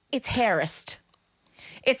it's hairist.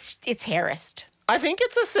 It's hairist. I think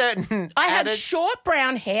it's a certain... I have short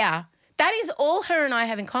brown hair. That is all her and I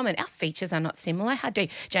have in common. Our features are not similar. How do you?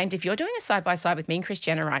 James, if you're doing a side-by-side with me and Kris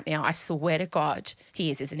Jenner right now, I swear to God,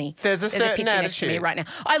 he is, isn't he? There's a certain picture next to me attitude. right now.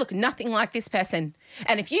 I look nothing like this person.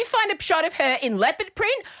 And if you find a shot of her in leopard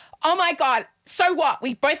print, oh my God, so what?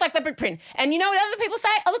 We both like leopard print. And you know what other people say?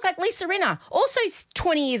 I look like Lisa Rinna, also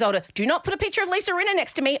 20 years older. Do not put a picture of Lisa Rinna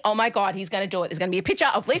next to me. Oh my God, he's going to do it. There's going to be a picture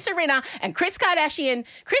of Lisa Rinna and Kris Kardashian,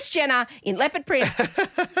 Kris Jenner in leopard print,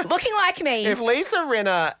 looking like me. If Lisa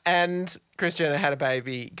Rinna and Kris Jenner had a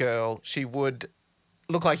baby girl, she would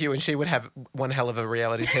look like you and she would have one hell of a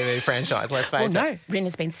reality TV franchise, let's face well, it. no,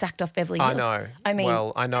 Rinna's been sacked off Beverly Hills. I know. I mean,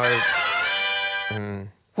 well, I know.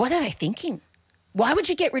 What are they thinking? Why would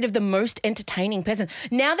you get rid of the most entertaining person?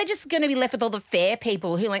 Now they're just going to be left with all the fair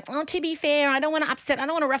people who are like, oh, to be fair, I don't want to upset, I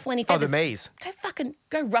don't want to ruffle any Oh, feathers. the me's.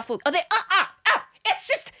 Go ruffle. Oh, they, it's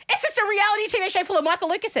just a reality TV show full of Michael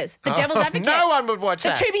Lucases, the devil's advocate. No one would watch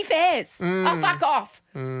that. The to be fairs. Oh, fuck off.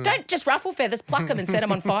 Don't just ruffle feathers, pluck them and set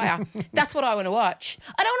them on fire. That's what I want to watch.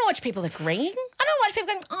 I don't want to watch people agreeing. I don't want to watch people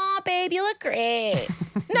going, oh, babe, you look great.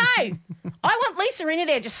 No. I want Lisa Rinna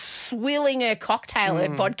there just swilling her cocktail, her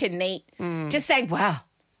vodka neat, just saying, wow,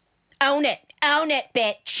 own it,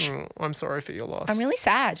 bitch. I'm sorry for your loss. I'm really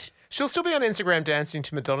sad. She'll still be on Instagram dancing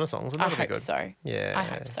to Madonna songs. And I that'll be hope good. so. Yeah. I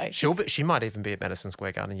hope so. She might even be at Madison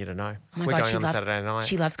Square Garden. You don't know. Oh my We're God, going on a Saturday night.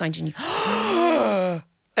 She loves going to New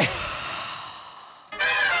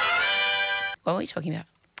What were we talking about?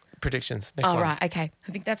 Predictions. Next Oh, one. right. Okay.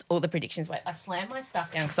 I think that's all the predictions. Wait, I slammed my stuff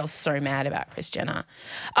down because I was so mad about Kris Jenner.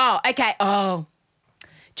 Oh, okay. Oh,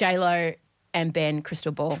 J-Lo and Ben,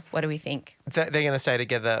 crystal ball. What do we think? They're going to stay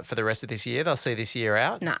together for the rest of this year. They'll see this year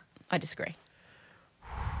out. Nah, I disagree.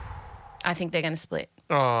 I think they're going to split.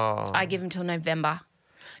 Oh. I give them till November.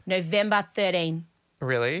 November 13.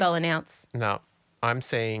 Really? They'll announce. No. I'm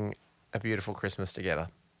seeing a beautiful Christmas together.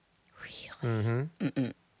 Really? Mm-hmm.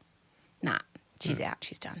 Nah, she's out.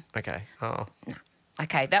 She's done. Okay. Oh.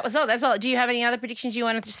 Okay, that was all. That's all. Do you have any other predictions you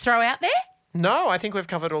want to just throw out there? No, I think we've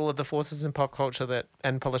covered all of the forces in pop culture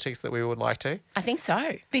and politics that we would like to. I think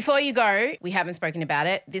so. Before you go, we haven't spoken about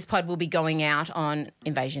it. This pod will be going out on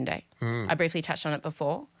Invasion Day. I briefly touched on it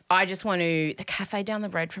before. I just want to... The cafe down the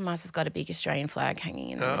road from us has got a big Australian flag hanging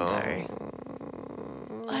in the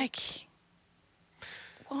window. Like,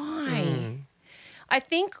 why? I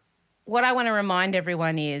think what I want to remind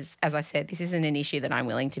everyone is, as I said, this isn't an issue that I'm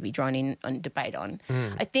willing to be drawn in on debate on.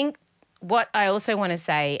 I think what I also want to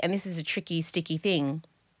say, and this is a tricky, sticky thing,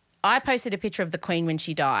 I posted a picture of the Queen when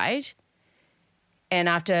she died, and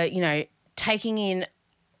after, taking in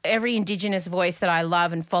every Indigenous voice that I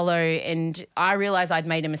love and follow, and I realised I'd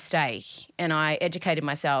made a mistake, and I educated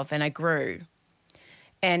myself and I grew.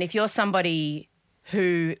 And if you're somebody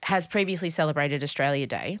who has previously celebrated Australia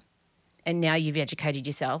Day and now you've educated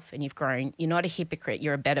yourself and you've grown, you're not a hypocrite,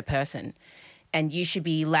 you're a better person. And you should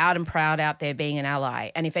be loud and proud out there being an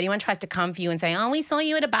ally. And if anyone tries to come for you and say, oh, we saw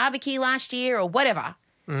you at a barbecue last year or whatever,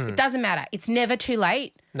 it doesn't matter. It's never too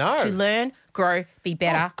late to learn, grow, be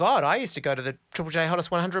better. Oh, God, I used to go to the Triple J Hottest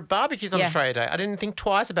 100 barbecues on Australia Day. I didn't think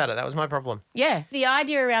twice about it. That was my problem. Yeah. The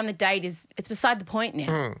idea around the date it's beside the point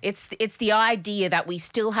now. It's the idea that we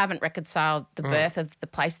still haven't reconciled the birth of the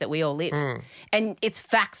place that we all live. And it's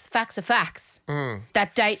facts. Facts are facts.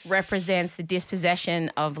 That date represents the dispossession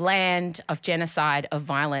of land, of genocide, of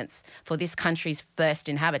violence for this country's first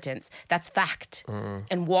inhabitants. That's fact.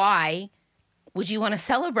 And why would you want to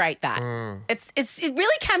celebrate that? It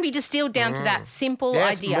really can be distilled down to that simple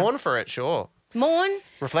idea. Mourn for it, sure. Mourn.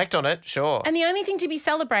 Reflect on it, sure. And the only thing to be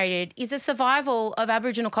celebrated is the survival of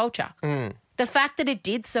Aboriginal culture. The fact that it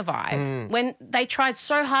did survive when they tried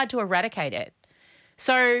so hard to eradicate it.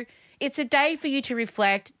 So it's a day for you to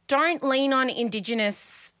reflect. Don't lean on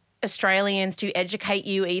Indigenous Australians to educate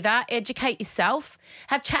you either. Educate yourself.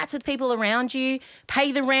 Have chats with people around you.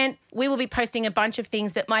 Pay the rent. We will be posting a bunch of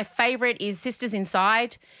things, but my favourite is Sisters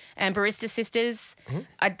Inside and Barista Sisters.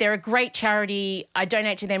 They're a great charity. I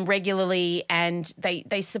donate to them regularly, and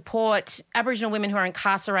they support Aboriginal women who are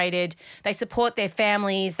incarcerated. They support their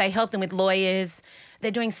families. They help them with lawyers.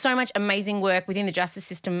 They're doing so much amazing work within the justice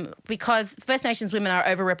system because First Nations women are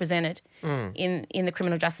overrepresented in the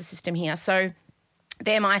criminal justice system here. So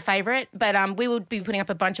they're my favourite, but we will be putting up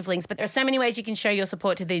a bunch of links. But there are so many ways you can show your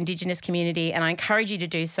support to the Indigenous community, and I encourage you to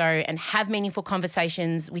do so and have meaningful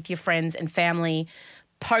conversations with your friends and family.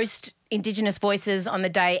 Post Indigenous voices on the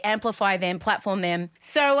day, amplify them, platform them.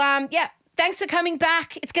 So, Thanks for coming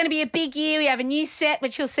back. It's going to be a big year. We have a new set,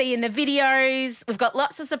 which you'll see in the videos. We've got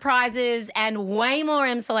lots of surprises and way more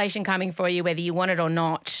Emsolation coming for you, whether you want it or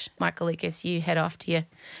not. Michael Lucas, you head off to your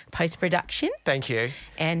post-production. Thank you.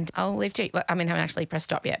 And I'll leave to you. I haven't actually pressed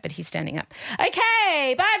stop yet, but he's standing up.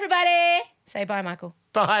 Okay, bye, everybody. Say bye, Michael.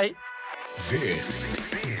 Bye. This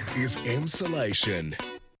is Emsolation.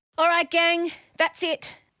 All right, gang, that's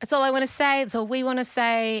it. That's all I want to say. That's all we want to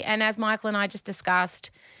say. And as Michael and I just discussed,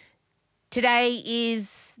 today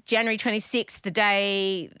is January 26th, the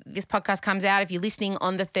day this podcast comes out. If you're listening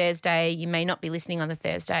on the Thursday, you may not be listening on the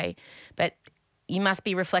Thursday, but you must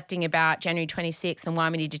be reflecting about January 26th and why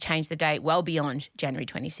we need to change the date well beyond January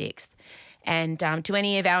 26th. And to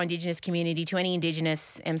any of our Indigenous community, to any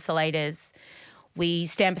Indigenous Emsolators, we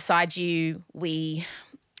stand beside you. We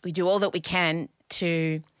do all that we can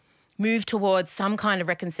to move towards some kind of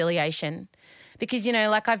reconciliation. Because, you know,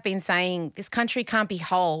 like I've been saying, this country can't be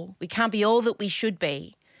whole. We can't be all that we should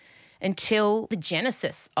be until the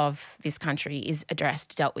genesis of this country is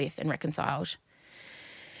addressed, dealt with and reconciled.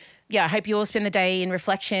 Yeah, I hope you all spend the day in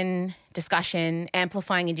reflection, discussion,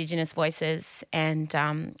 amplifying Indigenous voices, and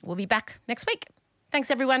we'll be back next week. Thanks,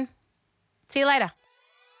 everyone. See you later.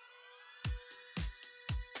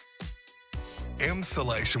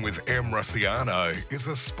 Emsolation with M. Rossiano is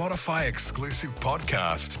a Spotify exclusive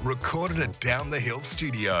podcast recorded at Down the Hill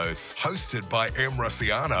Studios, hosted by M.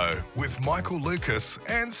 Rossiano with Michael Lucas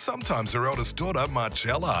and sometimes her eldest daughter,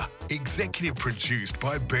 Marcella. Executive produced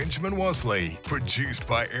by Benjamin Wasley. Produced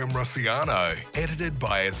by M. Rossiano. Edited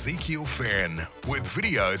by Ezekiel Fenn. With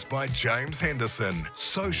videos by James Henderson.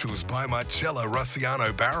 Socials by Marcella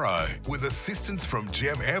Rossiano Barrow. With assistance from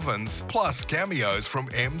Jem Evans, plus cameos from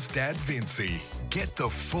M's dad Vincy. Get the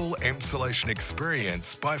full Emsolation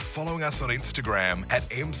experience by following us on Instagram at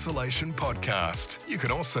Emsolation Podcast. You can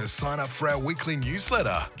also sign up for our weekly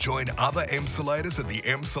newsletter. Join other Emsolators at the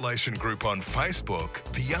Emsolation group on Facebook.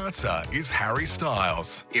 The answer is Harry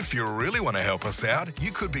Styles. If you really want to help us out,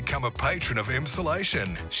 you could become a patron of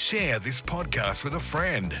Emsolation. Share this podcast with a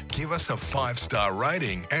friend. Give us a 5-star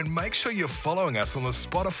rating and make sure you're following us on the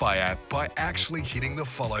Spotify app by actually hitting the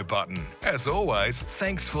follow button. As always,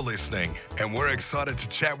 thanks for listening, and we're excited to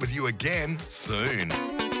chat with you again soon.